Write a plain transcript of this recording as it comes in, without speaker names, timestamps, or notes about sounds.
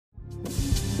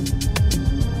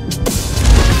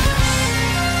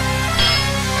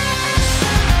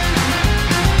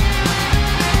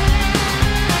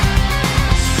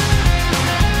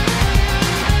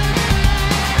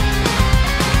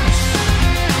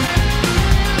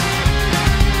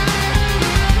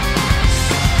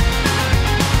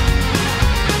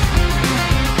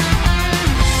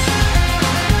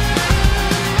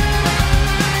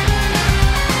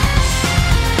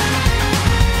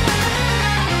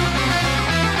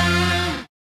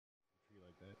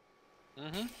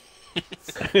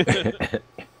Mm-hmm.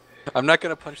 I'm not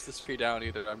gonna punch this tree down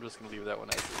either. I'm just gonna leave that one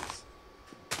as is.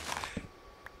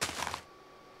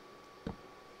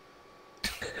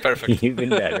 Perfect. Even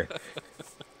better.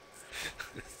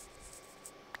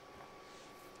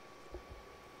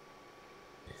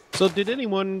 So did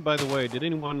anyone, by the way,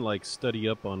 like study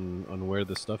up on where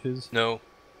the stuff is? No.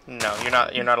 No,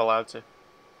 you're not allowed to.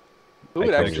 Who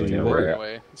would I actually know do it where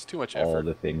anyway? It's too much all effort.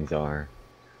 the things are.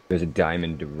 There's a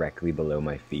diamond directly below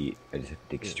my feet. I just have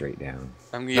to dig straight down.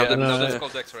 I'm, No, yeah, that's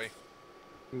called X-ray.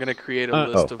 I'm gonna create a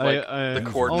list of like the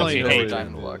coordinates all I of know every is-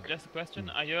 diamond block. Just a question: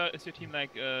 is your team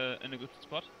like in a good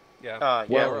spot? Yeah. Yeah,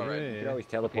 Well, we're alright. you can always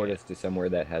teleport us to somewhere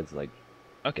that has like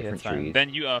Okay, different that's fine. trees. Then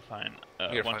you are fine.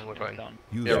 You're one fine, we're team fine. down.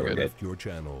 User Yeah, we're good. left your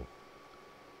channel.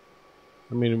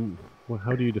 I mean,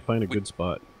 how do you define a good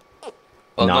spot?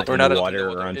 Well, not we're in not the in water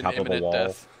the or on in top of a imminent wall.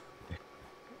 death.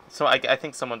 So I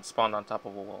think someone spawned on top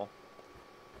of a wall.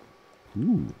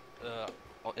 Ooh.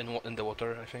 In the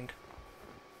water, I think.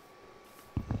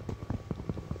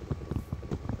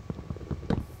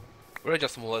 We're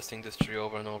just molesting this tree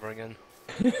over and over again.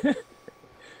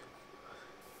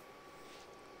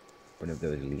 One of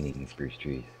those leaning spruce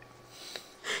trees.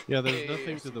 Yeah, there's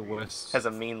nothing to the west. Has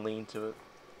a mean lean to it.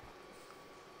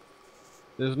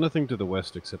 There's nothing to the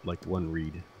west except like one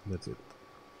reed. That's it.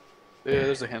 Yeah,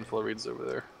 there's a handful of reeds over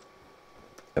there.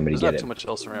 Somebody There's get not it. too much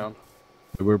else around.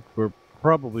 We're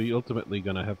probably ultimately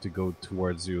gonna have to go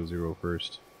towards 0-0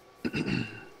 first.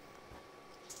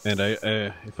 And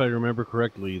if I remember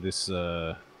correctly, this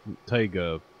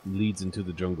taiga leads into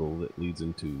the jungle that leads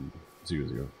into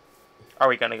 0-0. Are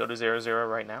we gonna go to 0-0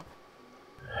 right now?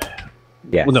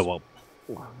 Yes. Well,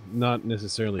 no, not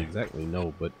necessarily exactly,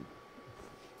 no, but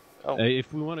Oh,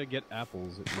 if we want to get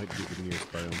apples, it might be the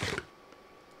nearest biome.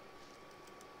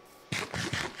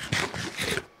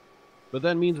 But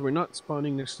that means we're not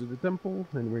spawning next to the temple,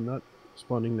 and we're not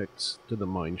spawning next to the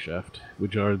mine shaft,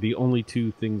 which are the only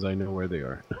two things I know where they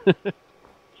are. look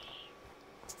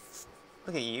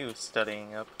at you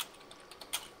studying up.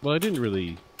 Well, I didn't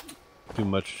really do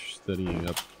much studying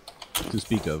up to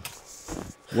speak of.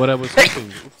 What I was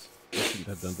hoping... Oops, I shouldn't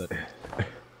have done that.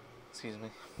 Excuse me.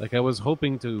 Like, I was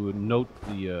hoping to note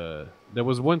the, there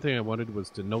was one thing I wanted was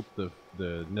to note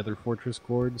the Nether Fortress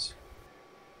chords,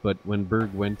 but when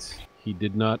Berg went, he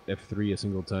did not F3 a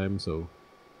single time, so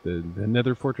the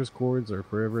Nether Fortress chords are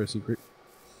forever a secret.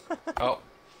 Oh,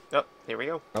 Oh, here we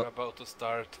go. we're about to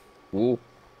start. Ooh,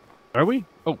 Are we?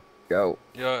 Oh, go.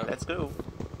 Yeah, Let's go.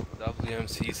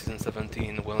 WMC season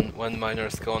 17. When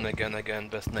miners gone again.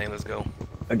 Best name. Let's go.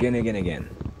 Again.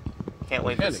 Can't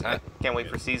wait for Uh, can't wait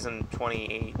for season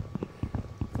 28.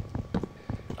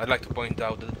 I'd like to point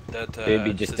out that It'd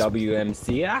be this just is-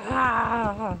 WMC.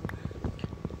 Ah!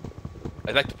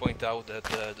 I'd like to point out that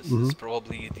this is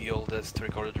probably the oldest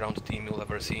recorded round team you'll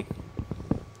ever see.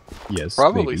 yes,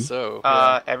 Probably maybe. so.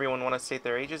 Yeah. Everyone want to state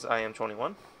their ages? I am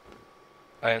 21.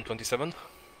 I am 27.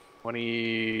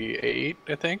 28,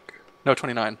 I think. No,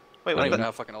 29. Wait, I don't what even know the?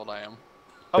 how fucking old I am.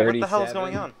 Oh, what the hell is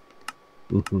going on?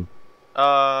 37.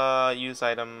 Use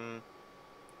item.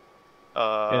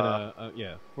 And,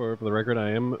 yeah, for the record, I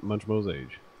am Munchmo's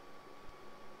age.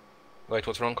 Wait,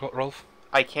 what's wrong, Rolf?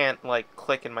 I can't like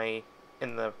click in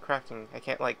the crafting. I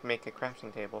can't like make a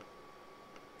crafting table.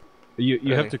 You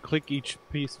Really? have to click each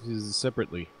piece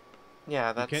separately. Yeah,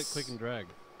 You that's. can't click and drag.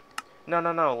 No.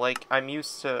 Like I'm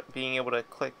used to being able to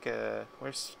click.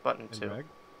 Where's button And 2? drag?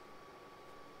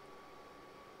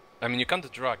 I mean, you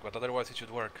can't drag, but otherwise it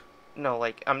should work. No,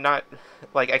 like I'm not.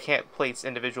 Like I can't place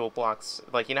individual blocks.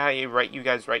 Like you know how you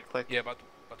guys right click. Yeah, but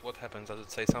what happens? Does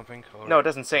it say something? Or... No, it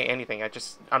doesn't say anything.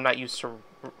 I'm not used to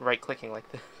right clicking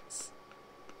like this.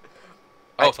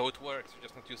 Oh, so it works. You're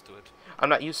just not used to it. I'm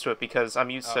not used to it because I'm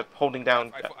used to holding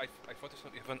down. I thought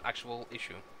you have an actual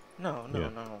issue. No. Yeah.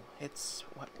 It's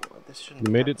what this shouldn't. You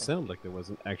be made it happening. sound like there was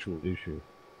an actual issue.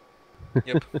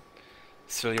 Yep.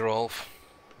 Silly Rolf.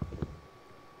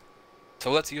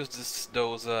 So let's use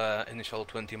those initial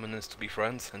 20 minutes to be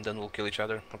friends, and then we'll kill each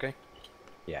other. Okay?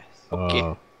 Yes.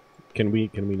 Okay. Can we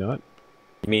not?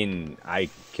 I mean, I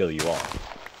kill you all.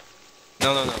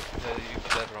 No. You got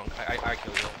that wrong. I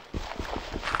kill you.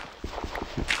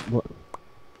 What?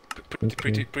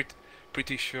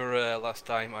 Pretty sure last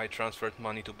time I transferred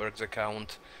money to Berg's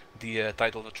account, the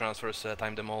title of the transfers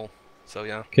timed them all. So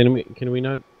yeah. Can we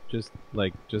not just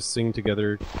sing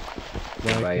together?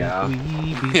 Why Kumbaya.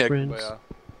 can't we be Yeah, friends? kumbaya.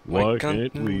 Why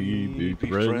can't we be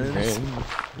friends?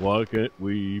 Why can't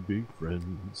we be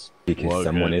friends? Because Why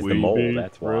someone can't is the we mole, be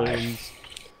that's why. friends?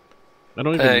 I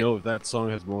don't even Hey. know if that song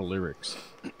has more lyrics.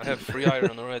 I have 3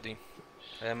 iron already.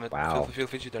 I am at Wow.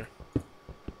 filthy cheater.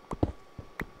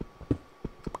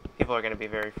 People are going to be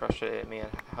very frustrated at me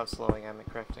at how slow I am at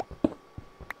crafting.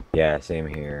 Yeah, same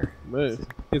here. But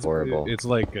it's horrible. It's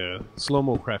like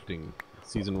slow-mo crafting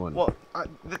season 1. Well,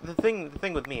 the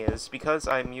thing with me is because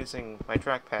I'm using my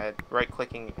trackpad,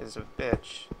 right-clicking is a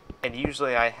bitch, and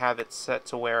usually I have it set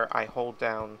to where I hold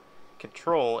down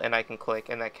Control and I can click,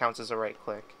 and that counts as a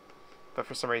right-click. But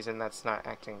for some reason, that's not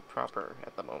acting proper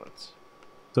at the moment.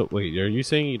 So wait, are you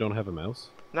saying you don't have a mouse?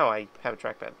 No, I have a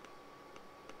trackpad.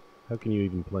 How can you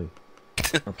even play?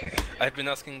 Okay. I've been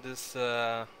asking this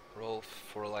Rolf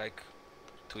for like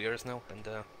 2 years now, and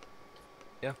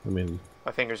I mean,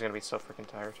 My finger's gonna be so freaking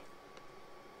tired.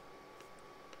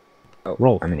 Oh,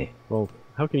 Rolf. I'm in it. Well,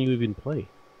 how can you even play?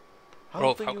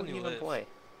 Rolf, do how you can you even live? play?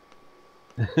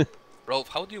 Rolf,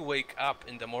 how do you wake up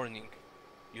in the morning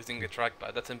using a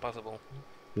trackpad? That's impossible.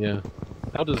 Yeah.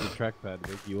 How does the trackpad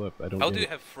wake you up? I don't How get do you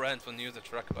it. have friends when you use a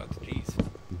trackpad? Jeez.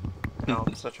 No,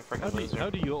 I'm such a freaking loser. How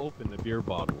do you open a beer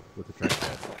bottle with a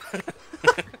trackpad?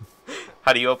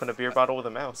 How do you open a beer bottle with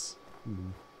a mouse?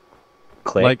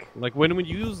 Click. Like when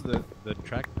you use the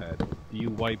trackpad, do you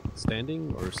wipe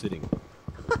standing or sitting?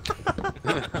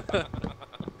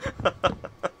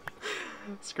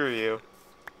 Screw you.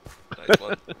 Nice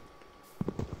one.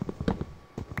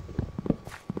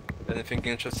 Anything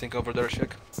interesting over there,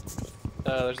 Shik?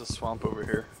 There's a swamp over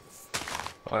here.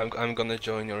 I'm gonna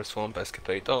join your swamp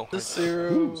escapade. Oh, This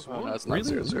 0. swamp? Oh, no, it's not Really?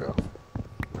 0, 0.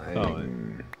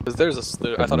 I'm Because there's I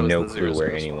thought it was no the 0, clue 0 where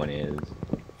swamp. anyone is.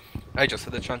 I just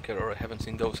had a chunk error. I haven't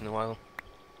seen those in a while.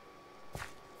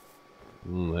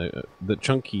 The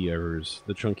chunky errors,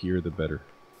 the chunkier the better.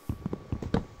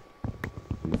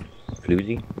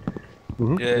 Flouze?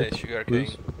 Mm-hmm. Yeah, sugar cane.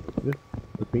 Flouze. Yeah,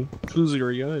 with me. Flouze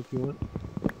area if you want.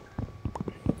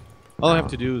 All I have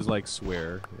to do is like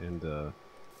swear and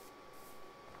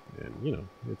you know,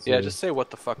 it's Yeah, just say what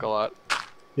the fuck a lot.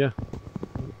 and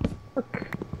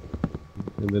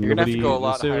then You're gonna have to nobody go a will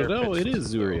lot say, higher "No, it pitched,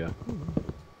 is though." Zuria."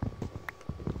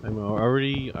 I'm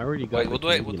already got Wait, the what do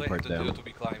I Canadian have part to down. do to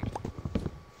be climbed?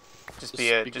 Just Just be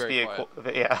a, be just very be a,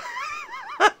 quiet. yeah.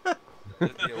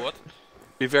 Yeah, what?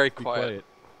 Be very Be quiet.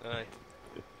 Alright.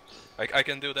 I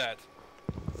can do that.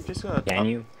 You just gotta Can talk,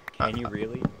 you? Can you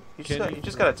really? you just, Can gotta, you? you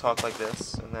just gotta talk like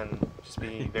this, and then just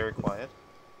be very quiet.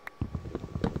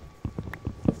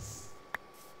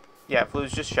 Yeah,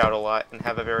 Flouze, just shout a lot and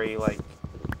have a very like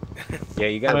Yeah,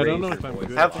 you gotta I raise don't know your if I'm voice.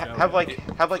 good have at have shouting. like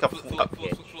have like a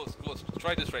Flouze,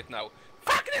 try this right now.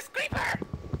 Fuck this creeper!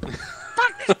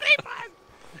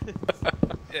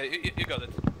 Yeah, you got it.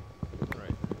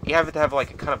 Right. you have to have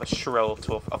like a kind of a shrill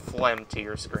to a phlegm to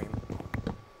your scream.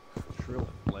 Shrill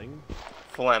fling.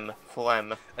 Phlegm.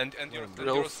 And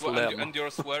Real your phlegm. and your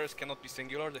swears cannot be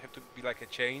singular. They have to be like a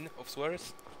chain of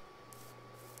swears.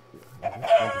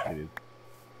 That's complicated.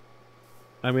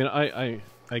 I mean,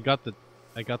 I got the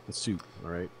suit. All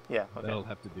right, Yeah. Okay. that'll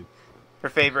have to do. Her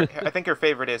favorite. I think her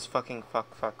favorite is fucking fuck.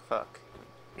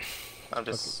 I'm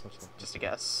just a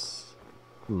guess.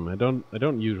 I don't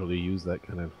usually use that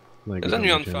kind of language. Has on my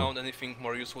anyone channel. found anything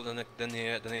more useful than a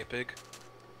pig?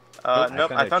 Nope. I found a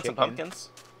found some chicken. pumpkins.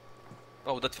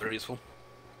 Oh, that's very useful.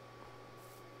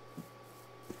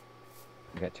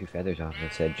 I got 2 feathers off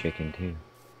of said chicken too.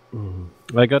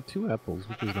 I got 2 apples,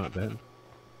 which is not bad.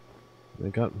 I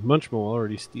got Munchmo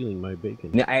already stealing my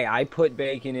bacon. No, I put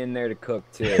bacon in there to cook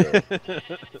too.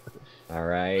 All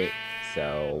right,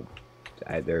 so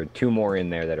there are 2 more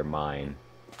in there that are mine.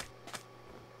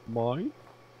 Mine?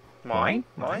 Mine.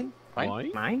 Mine?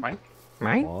 Mine?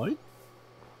 Mine?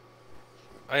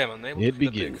 I am unable It to hit a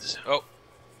begins. pig. Oh,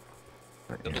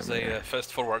 that was a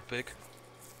fast forward pig.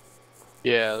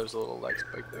 Yeah, there's a little leg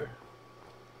spike there.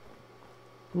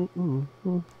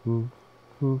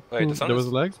 Wait, the sun There was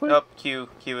is- a lag spike? Up. Q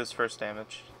is first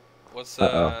damage. Was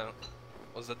Uh-oh.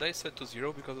 was the day set to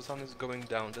 0 because the sun is going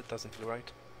down? That doesn't feel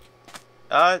right.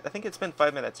 I think it's been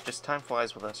 5 minutes. Just time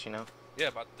flies with us, you know. Yeah,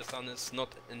 but the sun is not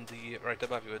in the right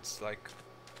above you. It's like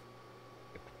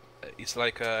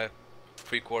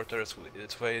 3/4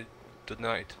 its way to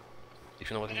night. If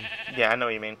you know what I mean. Yeah, I know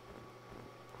what you mean.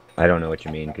 I don't know what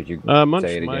you mean. Could you Munch,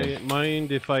 say it again?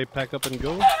 mind if I pack up and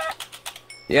go?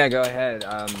 Yeah, go ahead.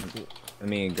 Let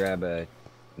me grab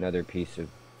another piece of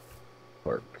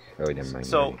pork. Oh, never mind.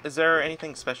 So, is there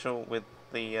anything special with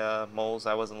the moles?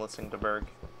 I wasn't listening to Berg.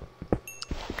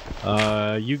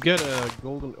 You get a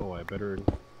golden. Oh, I better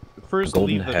first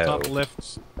Golden leave the top hoe.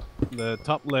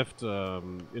 left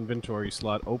inventory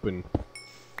slot open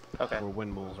Okay. for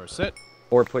when moles are set.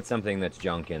 Or put something that's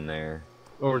junk in there.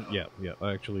 Or yeah.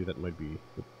 Actually, that might be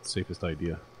the safest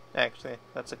idea Actually,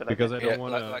 that's a good because idea. I don't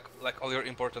want to. like all your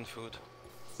important food.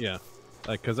 Yeah,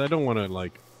 because I don't want to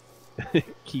like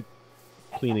keep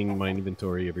cleaning my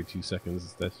inventory every 2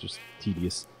 seconds. That's just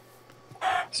tedious.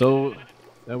 So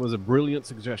that was a brilliant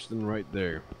suggestion right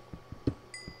there.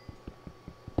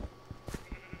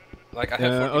 Like I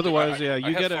have 42, otherwise, yeah, I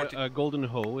you have get 40 a golden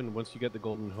hoe, and once you get the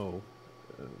golden hoe,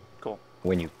 Cool.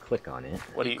 When you click on it.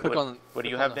 What do you click what, on? what do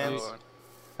you click have, on the Vance? hoe.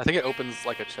 I think it opens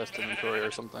like a chest inventory or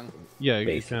something. yeah, it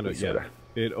Basically, kind of sorta.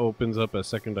 It opens up a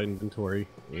second inventory,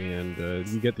 and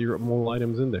you get your mole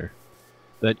items in there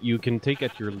that you can take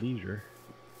at your leisure.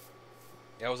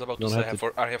 Yeah, I was about to Don't say have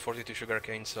I have 42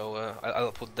 sugarcane, so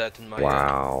I'll put that in my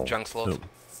Wow. junk slot.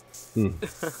 So-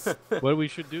 What we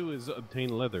should do is obtain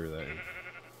leather then.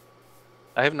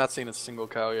 I have not seen a single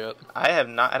cow yet. I have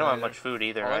not. I don't have Either. much food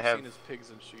either. All I I've have. seen is pigs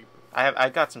and sheep.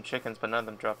 I've got some chickens, but none of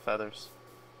them drop feathers.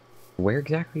 Where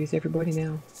exactly is everybody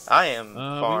now? I am We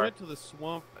far. went to the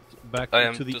swamp back I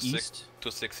am to the to east.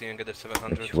 260 and get the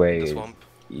 700 Which way in the is- swamp.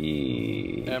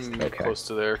 I'm Okay. close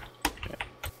to there.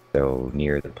 So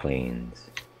near the plains.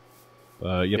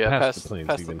 Yeah, past the plains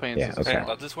past even. the plains. Yeah, is okay. And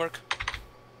does this work?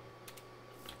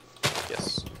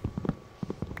 Yes.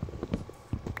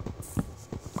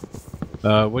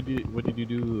 What did you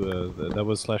do? That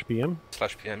was /PM.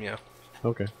 /PM, yeah.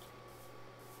 Okay.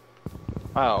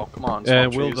 Wow, come on.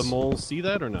 swamp Will trees. the mole see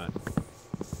that or not?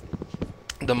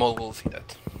 The mole will see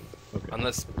that. Okay.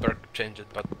 Unless Berg changed it,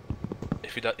 but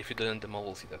if he didn't, the mole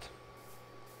will see that.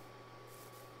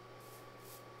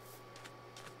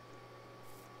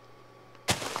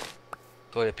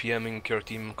 So yeah, PMing your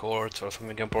team cohorts or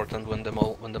something important when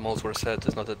the moles were set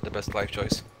is not the best life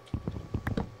choice.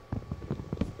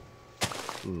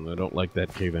 I don't like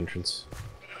that cave entrance.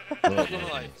 Not gonna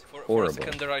lie, for a Horrible.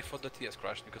 second there I thought the TS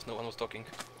crashed because no one was talking.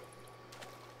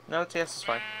 No, TS is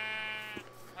fine.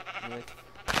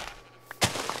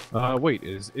 Wait,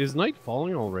 is night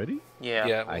falling already? Yeah.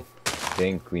 Yeah, I well,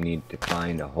 think we need to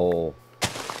find a hole.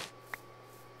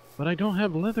 But I don't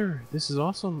have leather. This is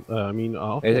awesome. I mean,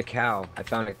 awful. There's a cow. I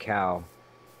found a cow.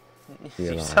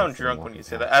 You Yeah, sound I'm drunk when walking you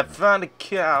say past that. I them. found a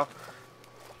cow.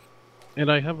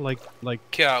 And I have like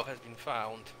cow has been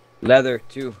found. Leather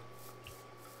too.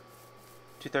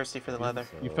 Too thirsty for the leather.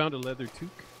 you found a leather toque.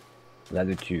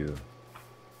 Leather too.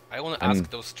 I wanna I'm- ask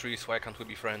those trees why can't we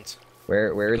be friends?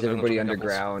 Where is Because I don't everybody have apples.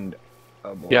 underground?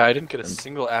 Oh, boy. Yeah, I didn't get a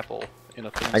single apple in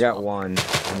a thing. I got swamp. one.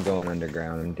 I'm going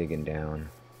underground. I'm digging down.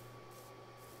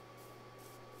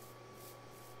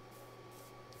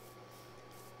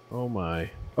 Oh my.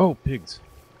 Oh, pigs.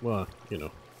 Well, you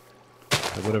know,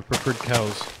 I would have preferred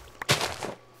cows.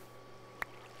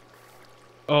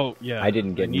 Oh yeah. I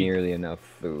didn't get need- nearly enough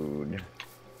food.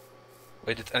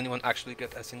 Wait, did anyone actually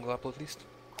get a single apple at least?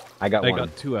 I got I one.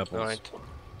 got 2 apples. Alright.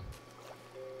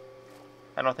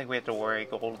 I don't think we have to worry.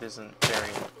 Gold isn't very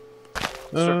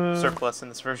Uh, surplus in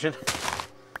this version.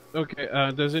 Okay.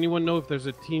 Does anyone know if there's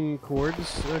a team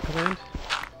chords command?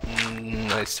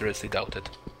 I seriously doubt it.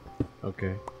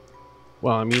 Okay.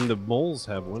 Well, I mean, the moles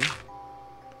have one.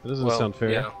 That doesn't Well, sound fair.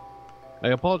 yeah. I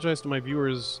apologize to my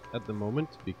viewers at the moment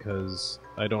because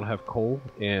I don't have coal,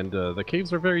 and the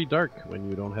caves are very dark when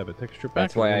you don't have a texture pack.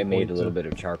 That's why at I one made a point, little bit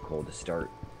of charcoal to start.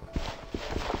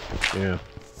 Yeah.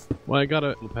 Well, I got a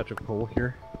little patch of coal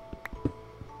here.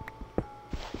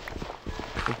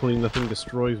 Hopefully nothing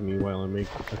destroys me while I make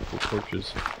actual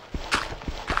torches.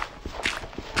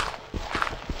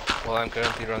 Well, I'm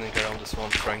currently running around the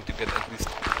swamp trying to get at least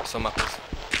some apples.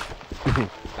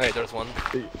 Hey, there's one.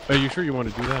 Are you sure you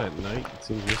want to do that at night? It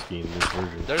seems risky in this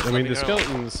version. There's I mean, the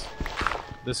nothing skeletons...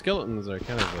 The skeletons are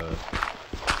kind of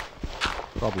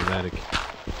problematic.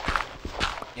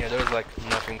 Yeah, there's like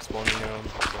nothing spawning around,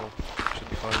 so it should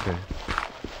be fine. Okay.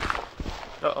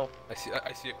 Uh-oh. I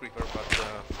see a creeper, but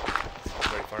it's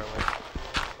very far away.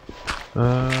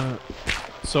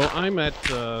 So I'm at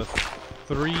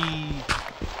 3...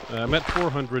 I'm at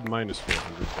 400 minus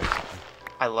 400, basically.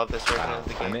 I love this version Wow. of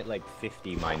the I'm game. at like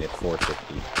 50 minus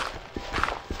 450.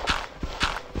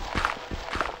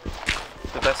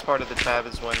 The best part of the tab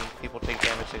is when people take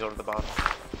damage, they go to the bottom.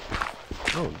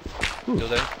 Oh. Do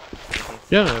they?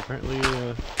 Yeah, apparently,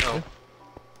 Oh.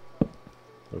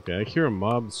 Okay, I hear a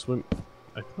mob swim...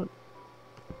 I thought...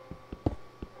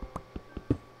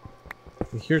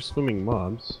 I hear swimming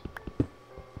mobs.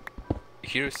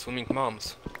 Here's swimming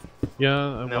moms.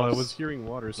 Yeah, well, I Mouse. was hearing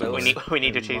water We somewhere. we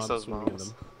need to and chase those swimming in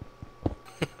mobs. them.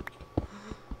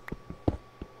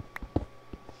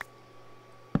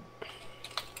 I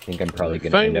think I'm probably I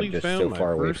going to end finally up just found so my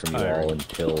far away first from you iron. all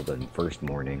until the first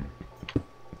morning.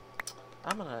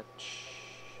 I'm gonna...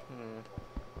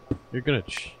 You're gonna...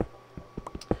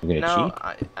 You're going to No,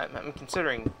 cheat? I'm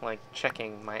considering, like,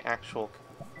 checking my actual,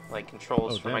 like,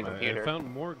 controls Oh, for my damn, I computer.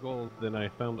 found more gold than I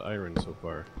found iron so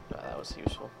far. That was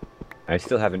useful. I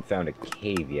still haven't found a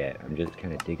cave yet. I'm just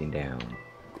kind of digging down.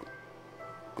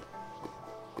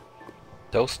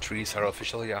 Those trees are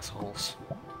officially assholes.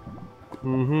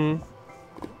 Mm-hmm.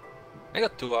 I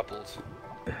got 2 apples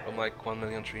from like 1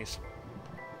 million trees.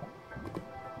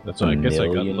 That's why I guess I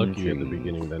got Million lucky at the trees.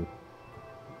 beginning then.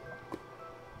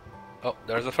 Oh,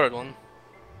 there's a 3rd one.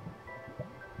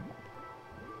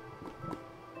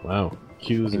 Wow.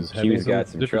 Q's think is having Q's got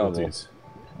some trouble. difficulties.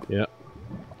 Yeah.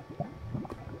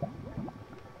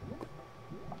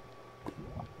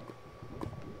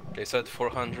 They said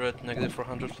 400, negative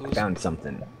 400 Flouze. Found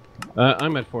something.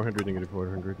 I'm at 400, negative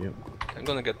 400, yep. I'm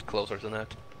gonna get closer to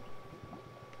that.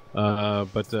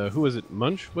 But who was it?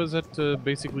 Munch was at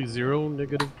basically 0,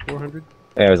 negative 400?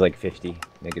 Yeah, it was like 50,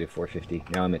 negative 450.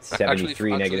 Now I'm at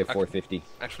 73, Actually, negative 450.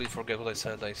 Actually, forget what I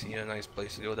said. I see a nice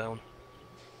place to go down.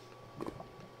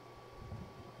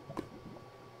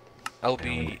 I'll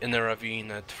be in a ravine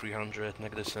at 300,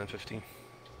 negative 750.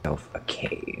 Self a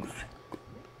cave.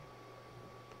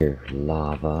 Here,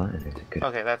 lava, and there's a good.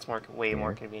 Okay, that's way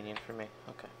more convenient for me.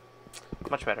 Okay.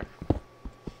 Much better.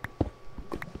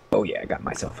 Oh yeah, I got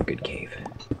myself a good cave.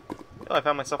 Oh, I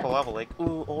found myself a lava lake.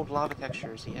 Ooh, old lava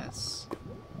textures, yes.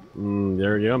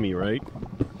 They're yummy, right?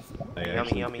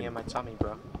 Yummy, yummy in my tummy,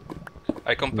 bro.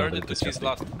 I compared No, it to that's cheese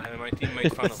last time and my team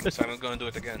made fun of me, so I'm not gonna do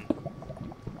it again.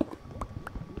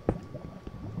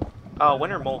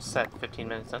 When are moles set? 15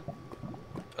 minutes in?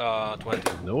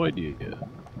 20. No idea.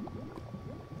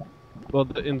 Well,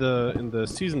 in the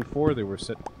season 4 they were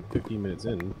set 15 minutes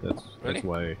in. That's Really?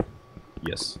 why.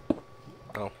 Yes.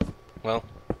 Oh, well.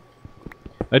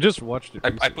 I just watched it. I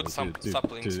recently put some to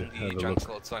saplings to in have the a junk look.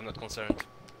 slot, so I'm not concerned.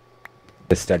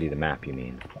 To study the map, you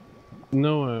mean?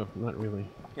 No, not really.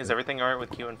 Is everything alright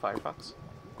with Q and Firefox?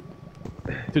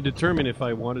 To determine if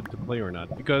I wanted to play or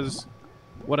not, because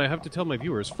what I have to tell my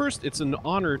viewers first, it's an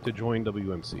honor to join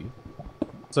WMC.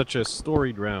 Such as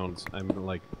storied rounds, I'm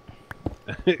like,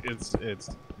 it's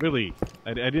really,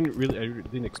 I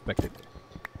didn't expect it.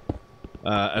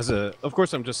 Of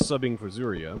course, I'm just subbing for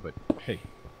Zuria, but hey,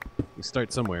 you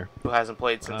start somewhere. Who hasn't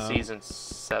played since season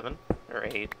 7 or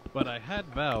 8? But I had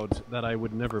vowed that I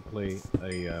would never play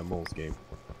a Moles game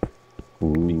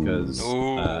Ooh. because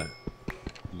Ooh.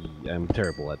 I'm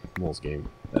terrible at Moles game,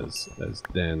 as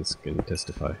Dan's can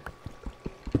testify.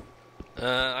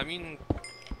 I mean,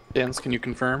 Dance, can you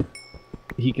confirm?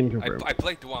 He can confirm. I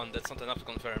played one, that's not enough to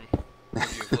confirm.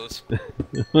 With you, Flouze.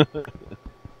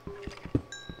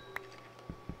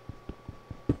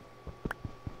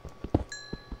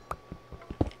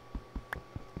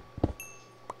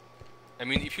 I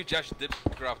mean, if you judge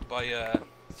Dipcraft by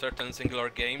certain singular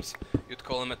games, you'd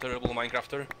call him a terrible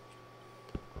Minecrafter.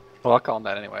 Well, I'll call him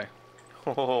that anyway.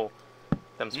 Oh,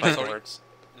 them spicy Sorry. words.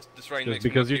 This rain Just makes me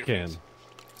because not you hear can. things.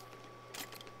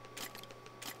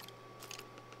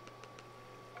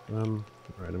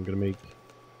 Alright, I'm gonna make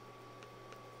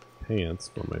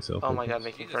pants for myself. Oh my I god, guess.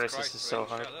 making Jesus furnaces Christ, is so Rain,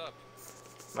 hard. shut up.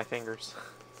 My fingers.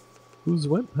 Who's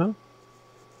what? Huh?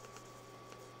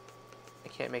 I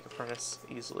can't make a furnace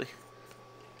easily.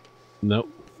 No.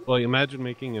 Well, imagine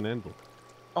making an anvil.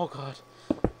 Oh god.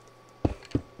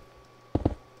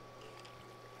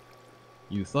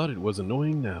 You thought it was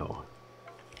annoying now.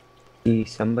 See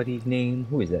somebody's name?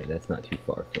 Who is that? That's not too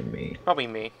far from me. Probably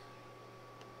me.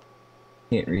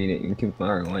 Can't read it. You're too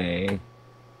far away.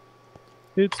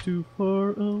 It's too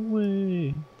far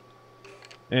away.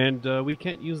 And we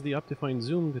can't use the Optifine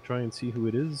Zoom to try and see who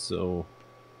it is, so...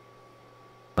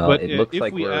 but it looks if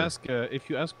like we we're... ask, if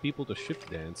you ask people to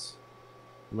shift dance,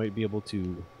 you might be able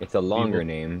to... It's a longer People-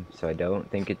 name, so I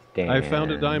don't think it's Dan. I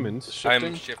found a diamond. I'm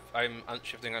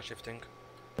unshifting, unshifting.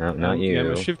 No, not you.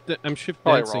 Yeah, I'm shift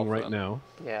Probably dancing Rolf, right then. now,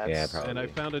 Yeah, Yeah, it's... probably. and I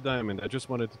found a diamond. I just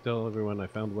wanted to tell everyone I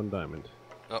found one diamond.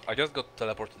 Oh, I just got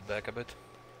teleported back a bit.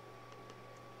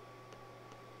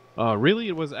 Really?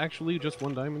 It was actually just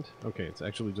one diamond? Okay, it's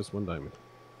actually just one diamond.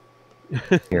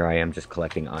 Here I am just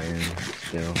collecting iron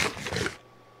still.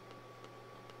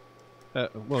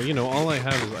 Well, you know, all I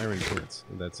have is iron pants,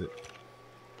 and that's it.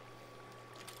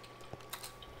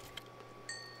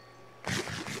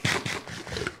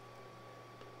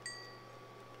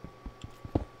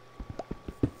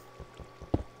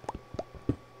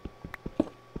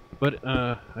 But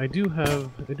I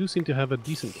do seem to have a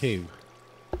decent cave.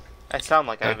 I sound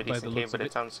like I have a By the decent looks game, of but it.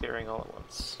 it sounds scaring all at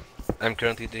once. I'm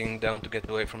currently digging down to get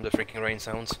away from the freaking rain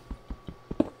sounds.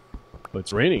 But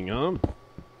it's raining, huh?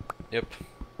 Yep.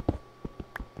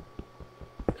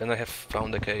 And I have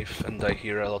found a cave, and I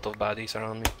hear a lot of baddies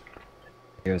around me.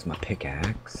 Here's my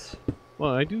pickaxe.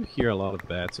 Well, I do hear a lot of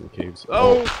bats in caves.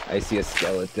 Oh! I see a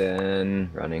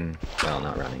skeleton running. Well,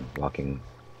 not running. Walking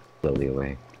slowly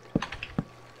away.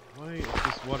 Why is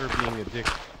this water being a dick?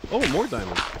 Oh, more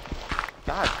diamonds.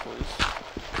 God,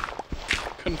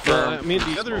 Flouze. Confirmed. I mean, the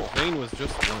Flouze other mole. vein was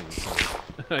just one, so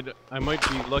I might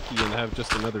be lucky and have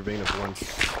just another vein of one.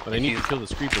 But I need to kill the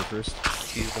creeper first.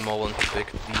 He's the mole and he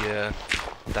picked the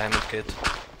diamond kit.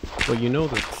 Well, you know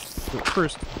that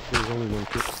first there's only one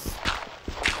kit.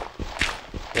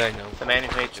 Yeah, I know. The man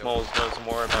who hates moles knows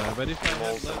more about But if I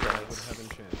moles had than leather, I would diamonds. have a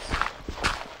chance.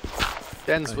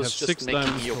 Dens I was have just 6 making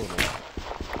diamonds you. total.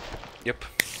 Yep.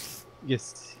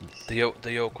 Yes. The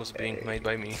yoke was being made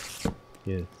by me.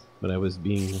 Yes. But I was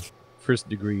being first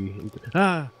degree.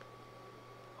 Ah!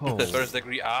 Oh. The first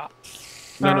degree, ah!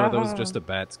 No, that was just a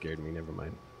bat scared me. Never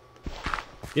mind.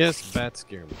 Yes, bats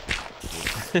scare me.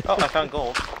 Oh, I found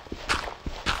gold.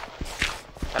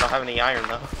 I don't have any iron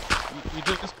though. You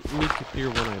just need to clear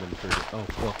one item first. Oh,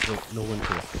 well, wait, no one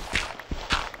corrected.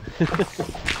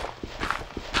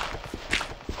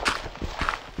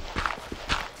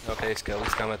 Okay,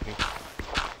 skeletons come at me.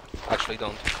 Actually,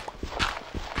 don't.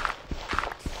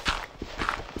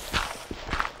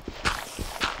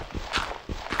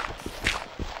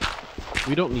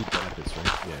 We don't need rabbits,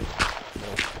 right? Yeah. No.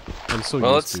 I'm so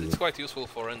Well, used it's to quite useful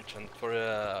for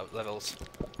levels,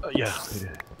 yeah.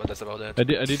 but that's about it. I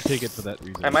did take it for that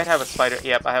reason. I might have a spider.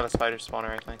 Yep, I have a spider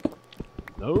spawner, I think.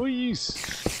 Nice.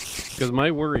 Because my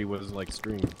worry was like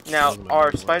string. Now, That was my are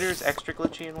main worry. spiders extra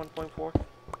glitchy in 1.4?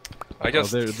 I Oh,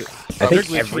 just I they're think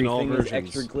glitchy in all everything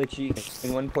is versions. extra glitchy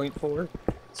in 1.4.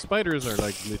 Spiders are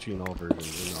like glitchy in all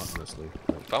versions, honestly.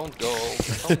 Like, found gold. I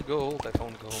found gold. I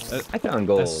found gold. I found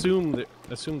gold. assume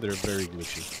they're very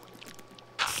glitchy.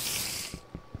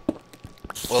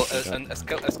 Well, a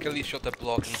Kelly shot a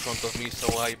block in front of me,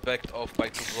 so I backed off by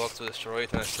 2 blocks to destroy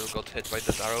it, and I still got hit by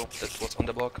that arrow that was on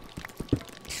the block. Of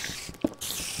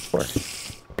course.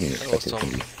 I didn't That was expect it to some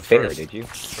be fair, first- did you?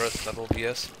 First level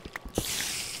BS.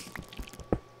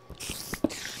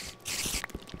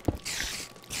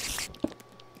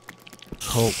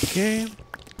 Okay.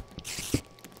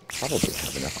 Probably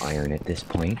have enough iron at this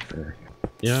point for.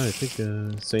 Yeah, I think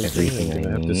same Everything thing. I'm gonna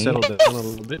I have to need. settle down a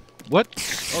little bit. What?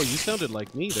 Oh, you sounded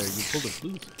like me there. You pulled a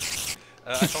Flouze.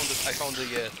 I found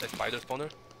the spider spawner.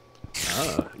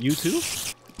 Ah, you too?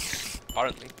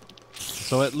 Apparently.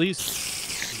 So at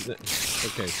least.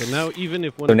 Okay, so now even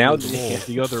if one So of now you is mole,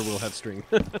 the other will have string.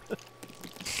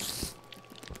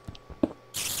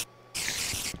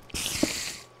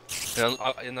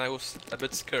 And I was a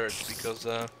bit scared because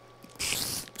the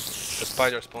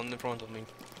spider spawned in front of me.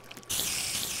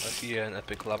 I see an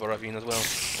epic lava ravine as well.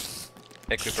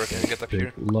 Hey creeper, can you get up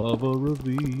here? Lava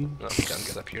ravine. No, he can't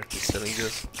get up here. He's selling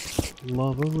this.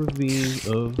 Lava ravine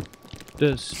of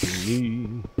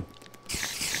destiny.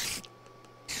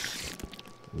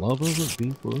 Lava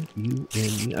ravine for you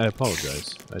and me. I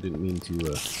apologize. I didn't mean to.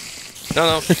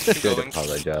 No, keep Good, going.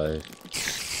 apologize.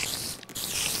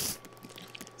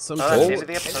 Oh, that's the end of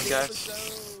the episode,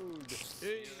 guys.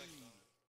 Hey.